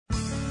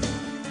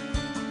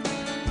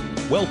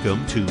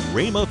Welcome to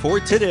Rhema for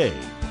Today.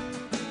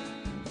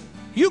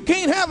 You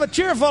can't have a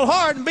cheerful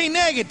heart and be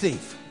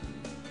negative.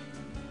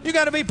 You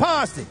got to be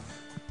positive.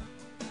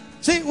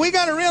 See, we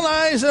got to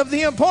realize of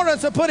the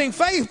importance of putting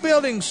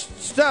faith-building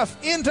stuff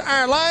into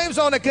our lives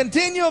on a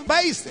continual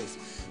basis.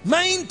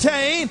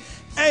 Maintain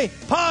a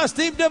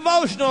positive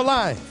devotional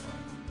life.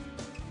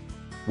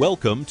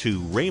 Welcome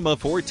to Rhema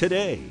for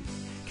Today.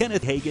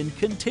 Kenneth Hagin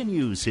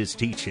continues his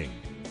teaching.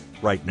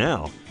 Right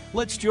now,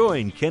 let's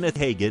join Kenneth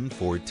Hagin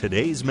for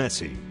today's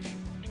message.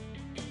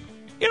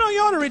 You know, you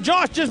ought to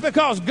rejoice just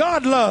because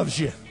God loves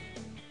you.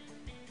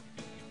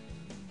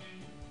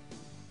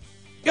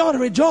 You ought to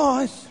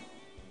rejoice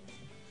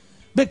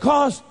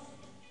because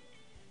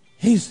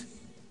He's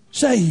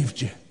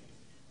saved you.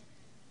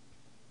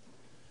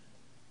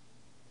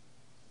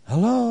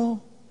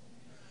 Hello?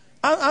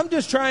 I'm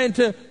just trying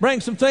to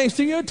bring some things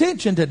to your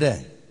attention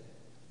today.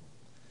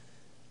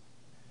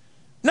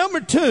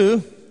 Number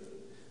 2,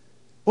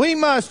 we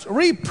must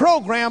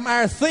reprogram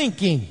our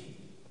thinking.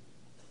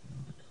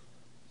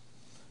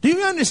 Do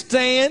you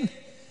understand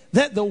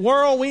that the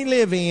world we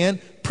live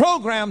in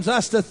programs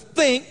us to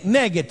think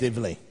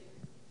negatively?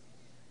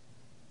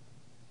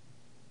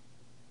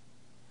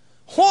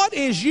 What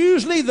is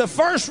usually the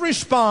first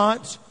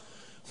response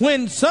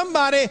when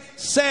somebody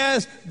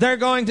says they're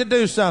going to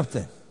do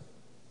something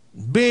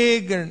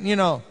big,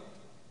 or,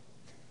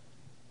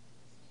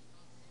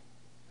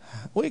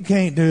 we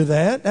can't do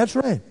that. That's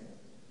right.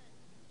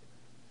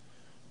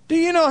 Do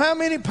you know how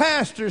many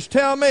pastors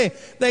tell me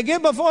they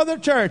get before the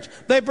church,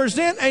 they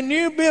present a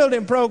new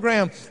building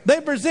program, they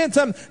present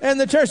something, and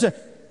the church says,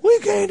 we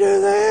can't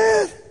do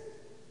that.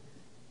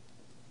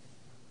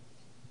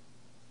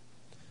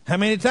 How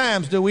many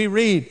times do we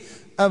read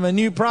of a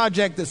new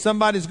project that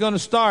somebody's going to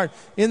start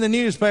in the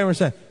newspaper and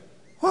say,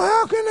 well,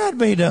 how can that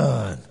be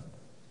done?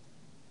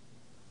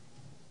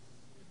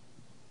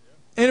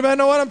 Anybody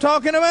know what I'm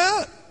talking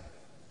about?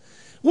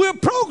 We're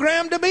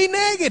programmed to be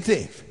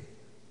negative.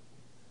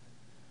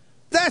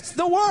 That's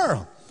the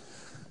world.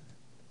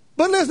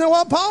 But listen to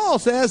what Paul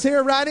says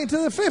here, writing to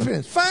the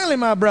Philippians. Finally,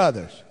 my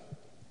brothers.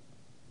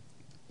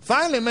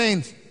 Finally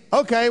means,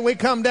 okay, we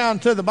come down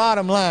to the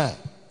bottom line.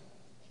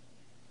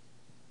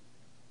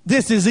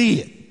 This is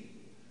it.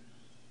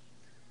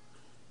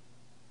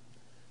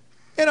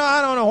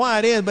 I don't know why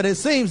it is, but it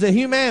seems that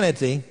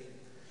humanity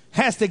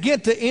has to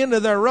get to the end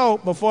of their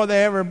rope before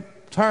they ever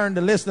turn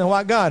to listen to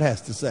what God has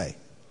to say.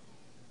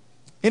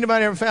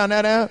 Anybody ever found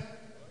that out?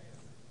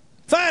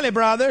 Finally,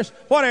 brothers,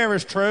 whatever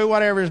is true,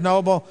 whatever is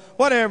noble,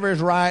 whatever is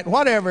right,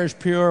 whatever is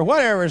pure,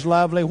 whatever is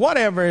lovely,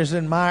 whatever is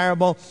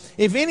admirable,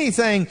 if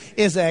anything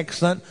is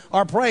excellent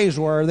or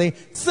praiseworthy,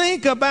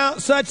 think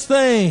about such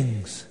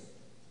things.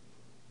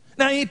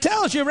 Now, he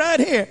tells you right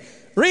here,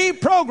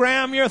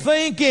 reprogram your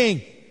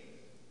thinking.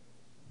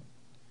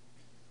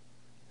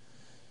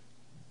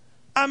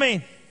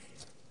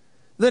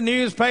 The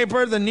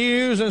newspaper, the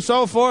news, and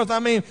so forth,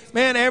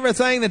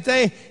 everything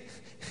that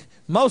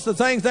most of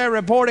the things they're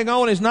reporting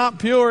on is not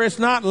pure, it's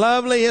not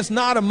lovely, it's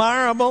not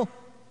admirable,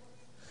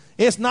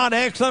 it's not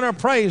excellent or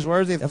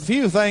praiseworthy. A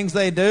few things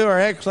they do are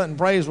excellent and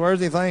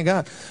praiseworthy, thank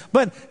God.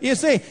 But you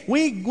see,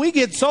 we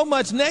get so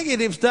much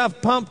negative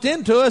stuff pumped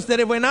into us that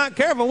if we're not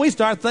careful, we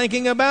start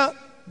thinking about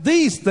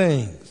these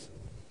things.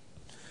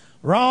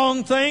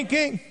 Wrong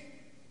thinking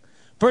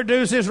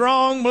produces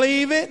wrong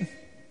believing,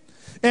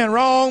 and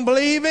wrong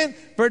believing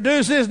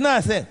produces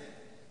nothing.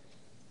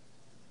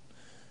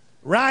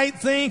 Right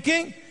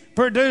thinking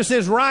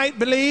produces right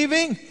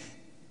believing,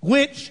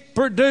 which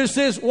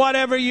produces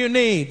whatever you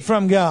need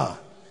from God.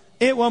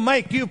 It will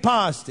make you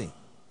positive.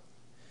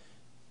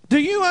 Do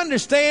you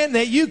understand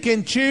that you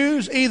can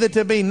choose either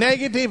to be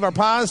negative or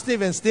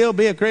positive and still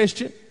be a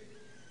Christian?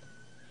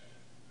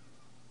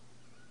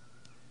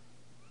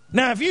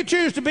 Now, if you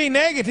choose to be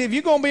negative,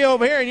 you're going to be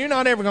over here and you're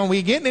not ever going to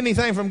be getting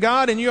anything from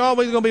God, and you're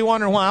always going to be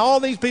wondering why all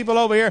these people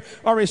over here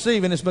are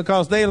receiving. It's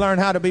because they learn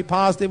how to be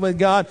positive with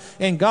God,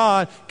 and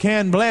God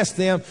can bless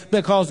them,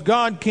 because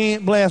God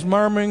can't bless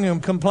murmuring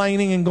and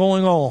complaining and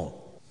going on.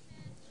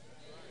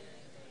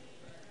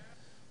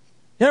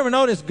 You ever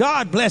notice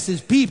God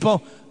blesses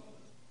people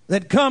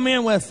that come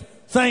in with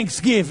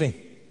thanksgiving?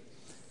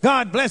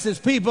 God blesses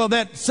people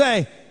that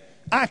say,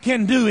 I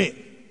can do it.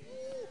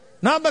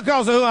 Not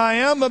because of who I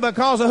am, but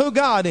because of who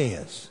God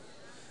is.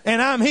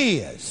 And I'm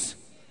His.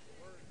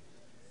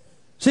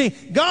 See,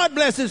 God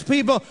blesses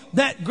people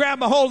that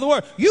grab a hold of the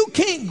Word. You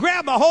can't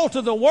grab a hold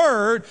of the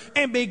Word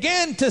and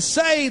begin to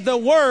say the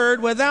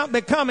Word without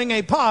becoming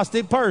a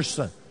positive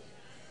person.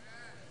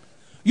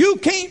 You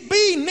can't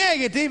be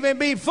negative and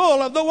be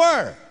full of the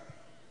Word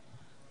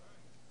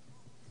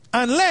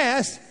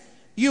unless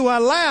you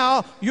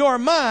allow your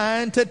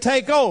mind to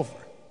take over.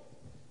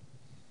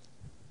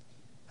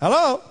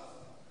 Hello?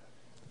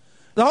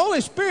 The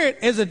Holy Spirit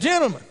is a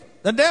gentleman.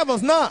 The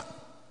devil's not.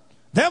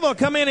 The devil will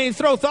come in and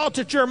throw thoughts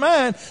at your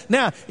mind.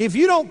 Now, if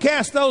you don't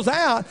cast those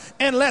out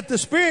and let the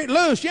Spirit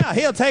loose,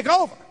 he'll take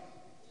over.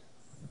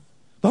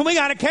 But we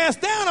got to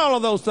cast down all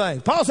of those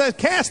things. Paul says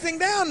casting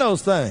down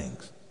those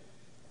things.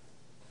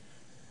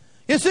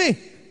 You see,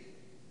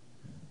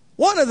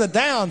 One of the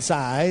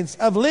downsides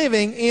of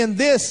living in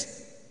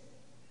this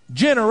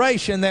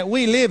generation that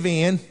we live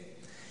in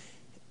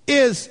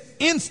is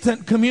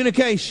instant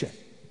communication.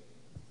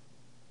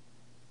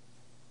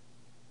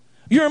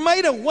 You're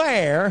made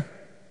aware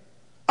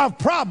of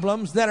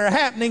problems that are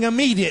happening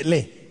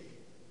immediately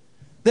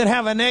that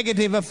have a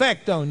negative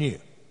effect on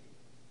you.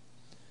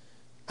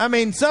 I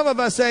mean, some of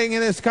us sitting in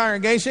this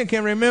congregation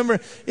can remember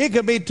it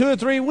could be 2 or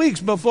 3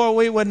 weeks before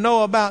we would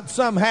know about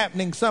some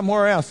happening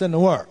somewhere else in the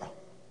world.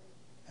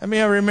 I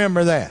mean, I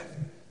remember that.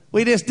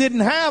 We just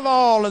didn't have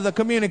all of the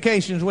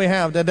communications we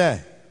have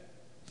today.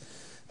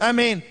 I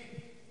mean,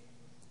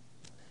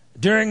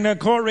 during the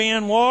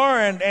Korean War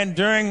and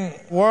during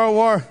World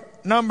War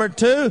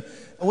II,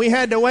 we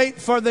had to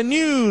wait for the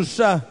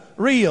news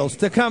reels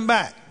to come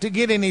back to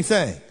get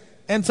anything.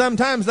 And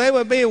sometimes they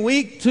would be a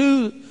week,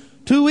 2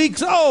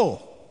 weeks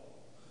old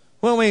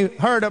when we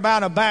heard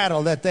about a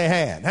battle that they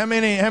had. How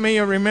many of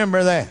you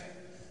remember that?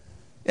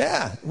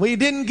 Yeah, we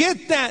didn't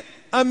get that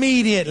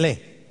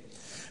immediately.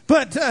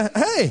 But,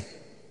 hey,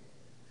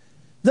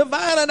 the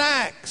violent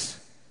acts,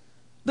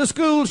 the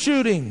school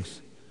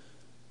shootings,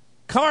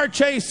 car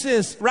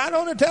chases right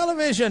on the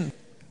television,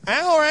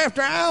 hour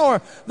after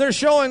hour, they're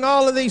showing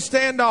all of these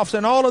standoffs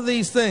and all of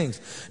these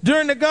things.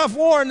 During the Gulf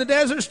War and the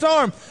Desert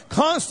Storm,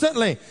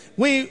 constantly,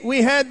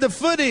 we had the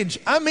footage,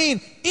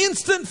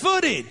 instant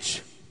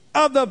footage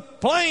of the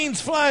planes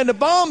flying, the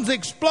bombs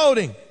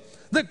exploding,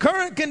 the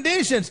current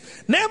conditions.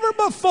 Never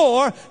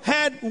before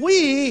had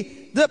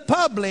we, the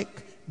public,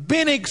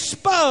 been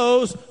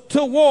exposed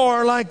to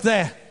war like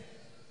that.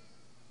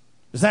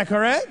 Is that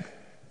correct?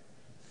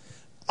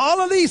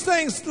 All of these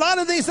things, a lot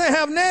of these things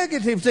have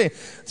negatives.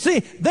 See,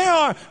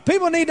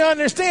 people need to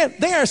understand,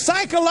 there are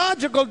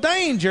psychological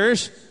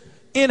dangers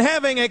in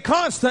having a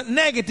constant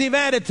negative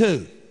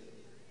attitude.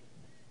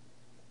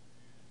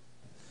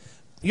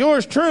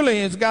 Yours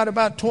truly has got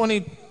about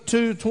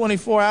 22,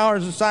 24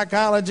 hours of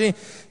psychology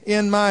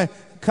in my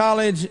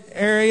college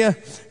area.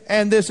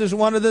 And this is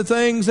one of the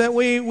things that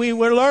we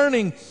were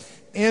learning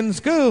in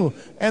school.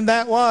 And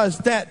that was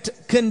that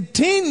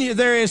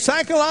there is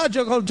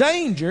psychological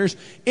dangers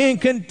in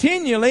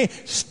continually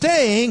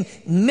staying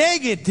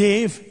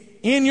negative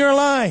in your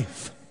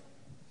life.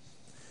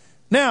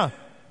 Now,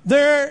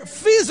 there are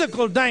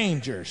physical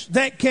dangers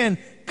that can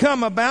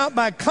come about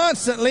by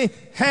constantly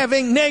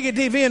having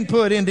negative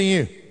input into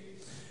you.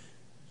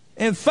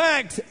 In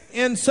fact,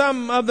 in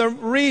some of the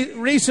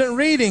recent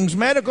readings,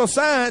 medical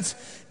science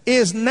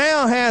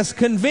now has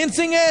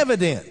convincing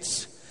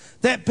evidence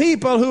that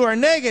people who are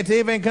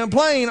negative and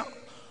complain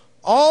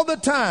all the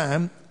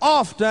time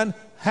often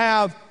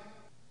have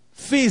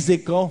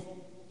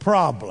physical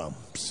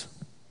problems.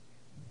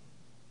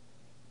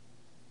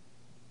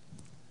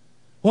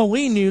 Well,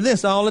 we knew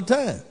this all the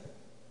time.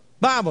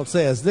 Bible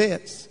says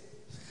this.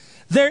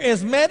 There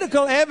is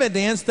medical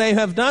evidence. They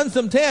have done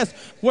some tests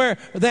where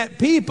that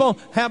people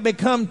have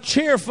become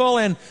cheerful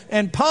and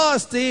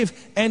positive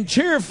and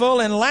cheerful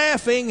and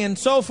laughing and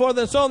so forth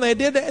and so on. They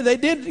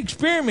did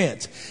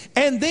experiments.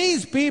 And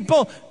these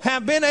people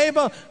have been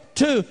able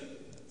to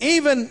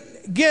even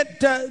get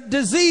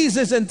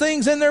diseases and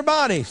things in their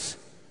bodies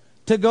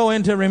to go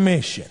into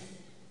remission.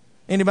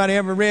 Anybody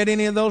ever read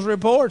any of those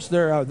reports?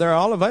 They're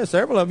all of us.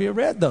 Several of you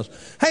read those.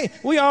 Hey,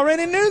 we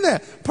already knew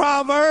that.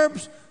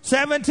 Proverbs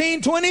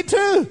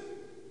 17:22.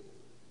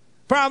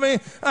 Probably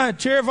a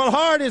cheerful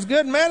heart is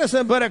good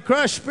medicine, but a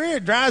crushed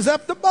spirit dries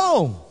up the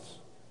bones.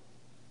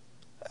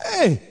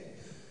 Hey,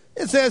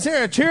 it says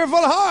here, a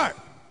cheerful heart.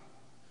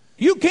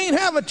 You can't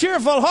have a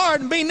cheerful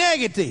heart and be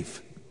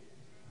negative.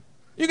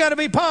 You got to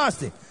be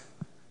positive.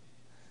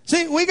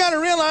 See, we got to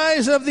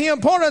realize of the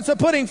importance of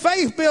putting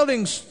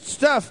faith-building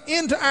stuff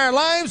into our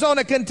lives on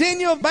a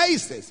continual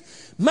basis.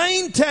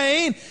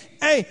 Maintain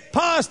a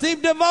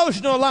positive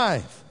devotional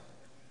life.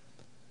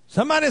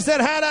 Somebody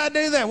said, how do I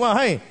do that? Well,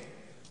 hey,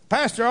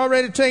 pastor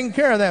already taking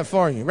care of that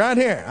for you. Right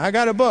here. I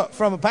got a book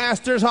from a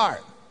pastor's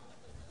heart.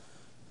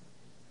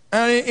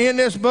 And in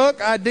this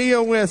book, I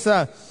deal with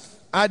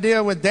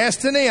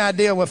destiny. I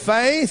deal with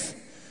faith.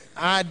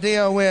 I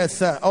deal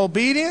with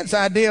obedience.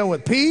 I deal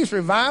with peace,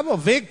 revival,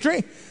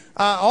 victory.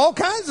 All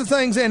kinds of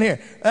things in here.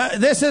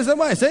 This is the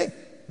way. See?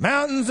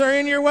 Mountains are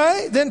in your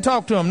way, then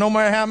talk to them. No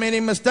matter how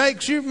many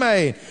mistakes you've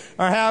made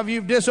or how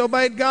you've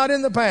disobeyed God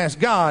in the past,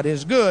 God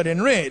is good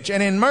and rich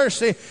and in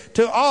mercy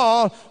to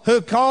all who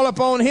call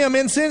upon Him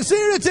in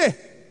sincerity.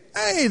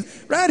 Hey,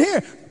 right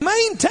here,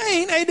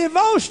 maintain a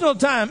devotional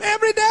time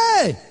every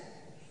day.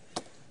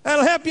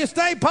 That'll help you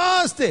stay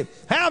positive.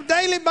 Have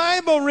daily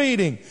Bible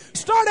reading.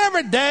 Start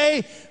every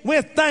day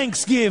with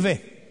thanksgiving.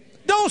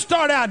 Don't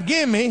start out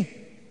gimme.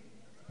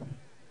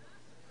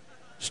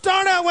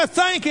 Start out with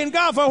thanking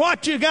God for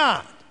what you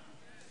got.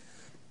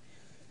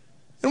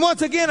 And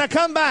once again, I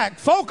come back.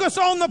 Focus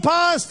on the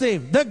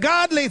positive, the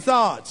godly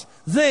thoughts.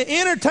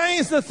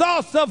 Entertains the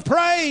thoughts of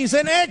praise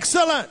and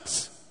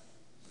excellence.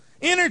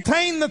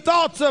 Entertain the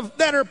thoughts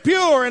that are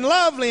pure and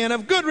lovely and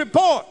of good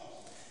report.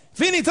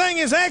 If anything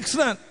is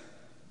excellent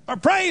or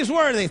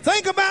praiseworthy,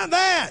 think about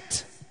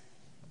that.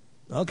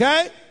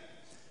 Okay?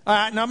 All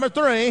right, number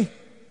 3.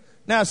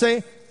 Now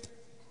see,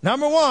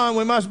 number 1,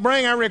 we must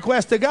bring our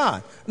request to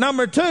God.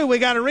 Number 2, we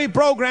got to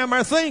reprogram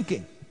our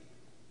thinking.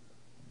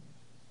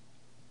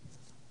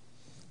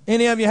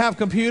 Any of you have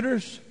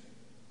computers?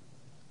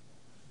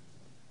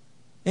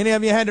 Any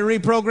of you had to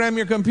reprogram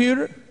your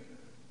computer?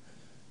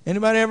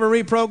 Anybody ever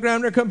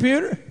reprogrammed their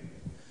computer?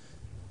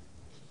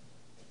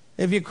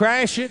 If you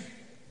crash it,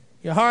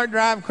 your hard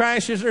drive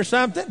crashes or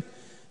something,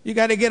 you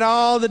got to get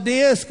all the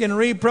disk and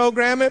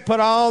reprogram it, put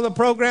all the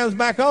programs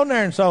back on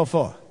there and so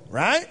forth,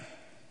 right?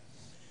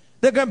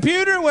 The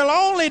computer will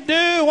only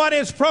do what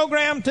it's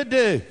programmed to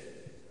do.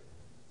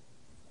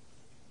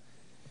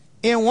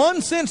 In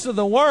one sense of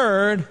the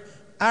word,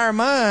 our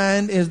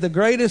mind is the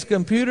greatest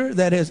computer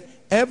that has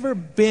ever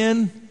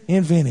been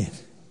invented.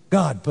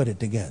 God put it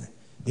together.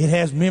 It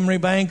has memory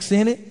banks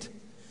in it.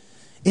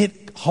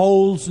 It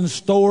holds and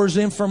stores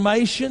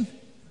information.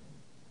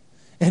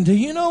 And do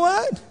you know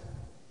what?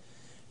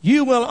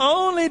 You will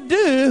only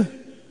do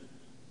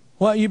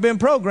what you've been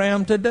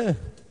programmed to do.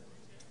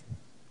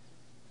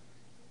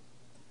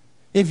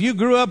 If you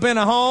grew up in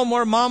a home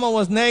where mama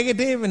was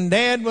negative and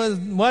dad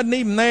wasn't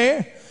even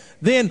there,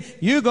 then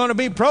you're going to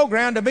be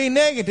programmed to be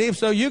negative.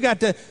 So you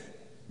got to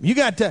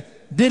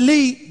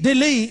delete.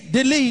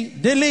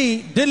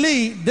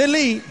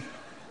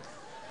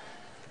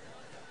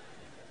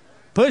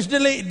 Push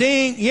delete,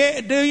 ding.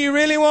 Yeah, do you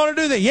really want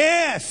to do that?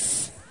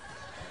 Yes.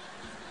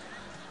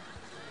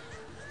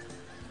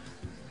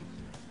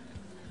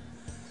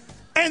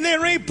 And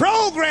then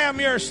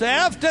reprogram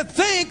yourself to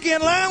think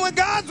in line with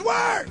God's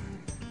Word.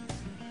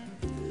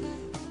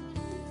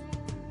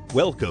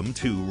 Welcome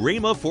to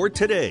Rhema for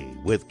Today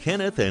with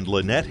Kenneth and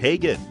Lynette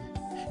Hagin.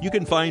 You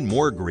can find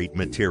more great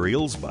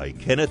materials by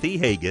Kenneth E.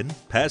 Hagin,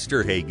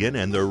 Pastor Hagin,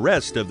 and the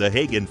rest of the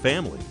Hagin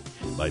family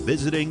by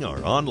visiting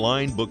our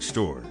online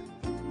bookstore.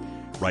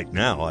 Right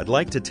now, I'd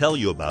like to tell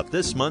you about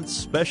this month's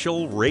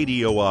special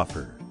radio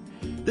offer.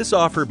 This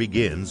offer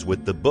begins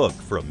with the book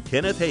from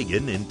Kenneth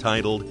Hagin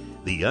entitled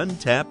The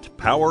Untapped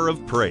Power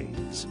of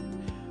Praise.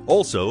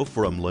 Also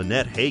from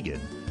Lynette Hagin,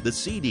 the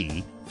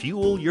CD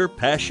Fuel Your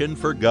Passion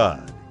for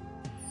God.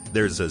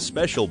 There's a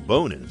special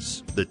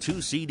bonus, the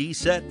 2-CD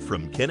set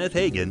from Kenneth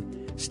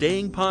Hagin,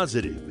 Staying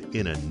Positive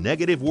in a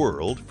Negative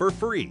World, for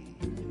free.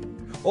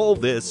 All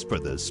this for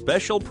the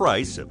special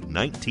price of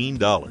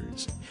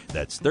 $19.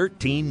 That's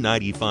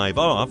 $13.95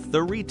 off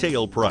the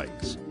retail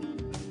price.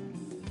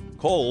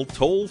 Call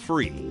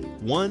toll-free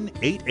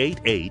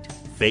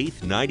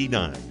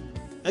 1-888-FAITH-99.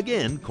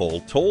 Again, call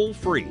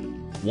toll-free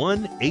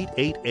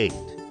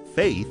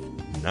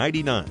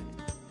 1-888-FAITH-99.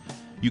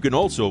 You can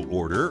also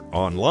order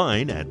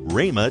online at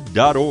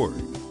rhema.org.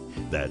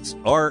 That's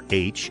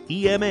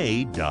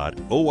RHEMA.org.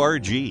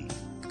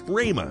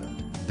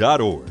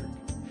 rhema.org.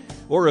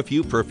 Or if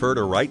you prefer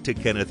to write to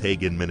Kenneth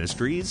Hagin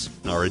Ministries,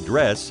 our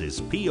address is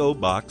P.O.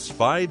 Box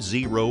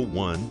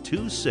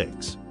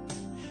 50126,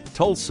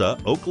 Tulsa,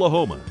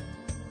 Oklahoma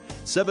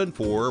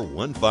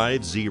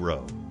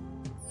 74150.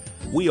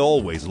 We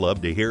always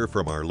love to hear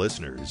from our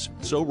listeners,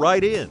 so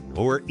write in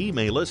or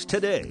email us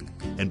today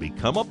and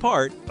become a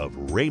part of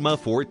Rhema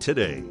for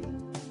Today.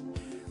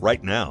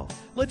 Right now,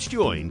 let's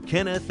join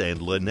Kenneth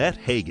and Lynette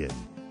Hagin.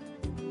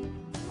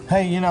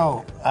 Hey,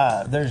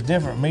 there's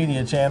different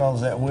media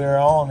channels that we're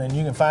on, and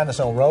you can find us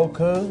on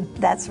Roku.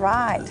 That's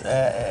right.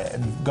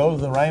 Go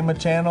to the Rhema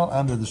channel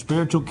under the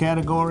spiritual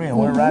category, and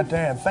we're right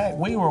there. In fact,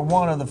 we were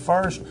one of the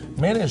first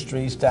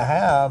ministries to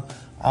have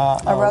a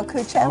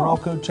Roku channel. A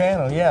Roku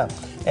channel, yeah.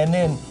 And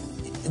then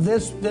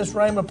this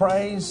Rhema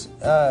Praise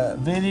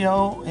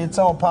video, it's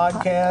on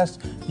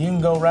podcast. You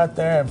can go right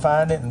there and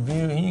find it and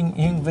view. You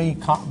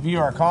can view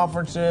our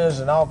conferences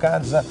and all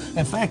kinds of stuff.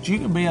 In fact, you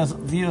can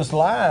view us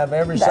live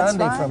every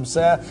Sunday from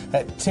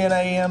at 10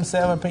 a.m.,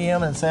 7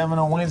 p.m., and 7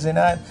 on Wednesday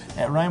night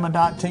at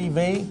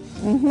rhema.tv.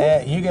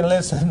 Mm-hmm. You can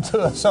listen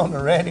to us on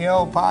the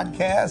radio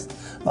podcast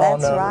on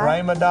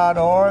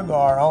rhema.org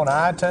or on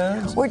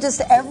iTunes. We're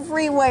just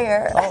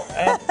everywhere.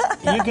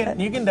 You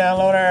can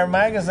download our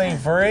magazine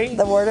free.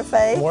 The Word of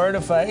Faith. Word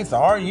of Faith,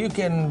 or you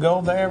can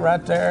go there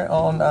right there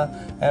on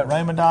at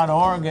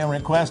rhema.org and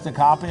request a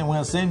copy, and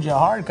we'll send you a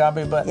hard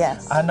copy. But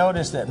yes. I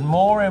noticed that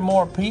more and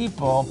more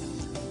people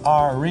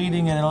are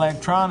reading it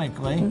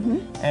electronically,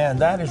 and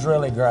that is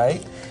really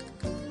great.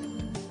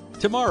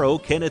 Tomorrow,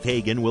 Kenneth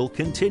Hagin will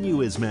continue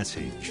his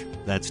message.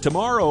 That's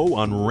tomorrow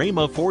on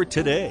Rhema for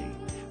Today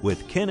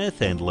with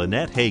Kenneth and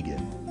Lynette Hagin.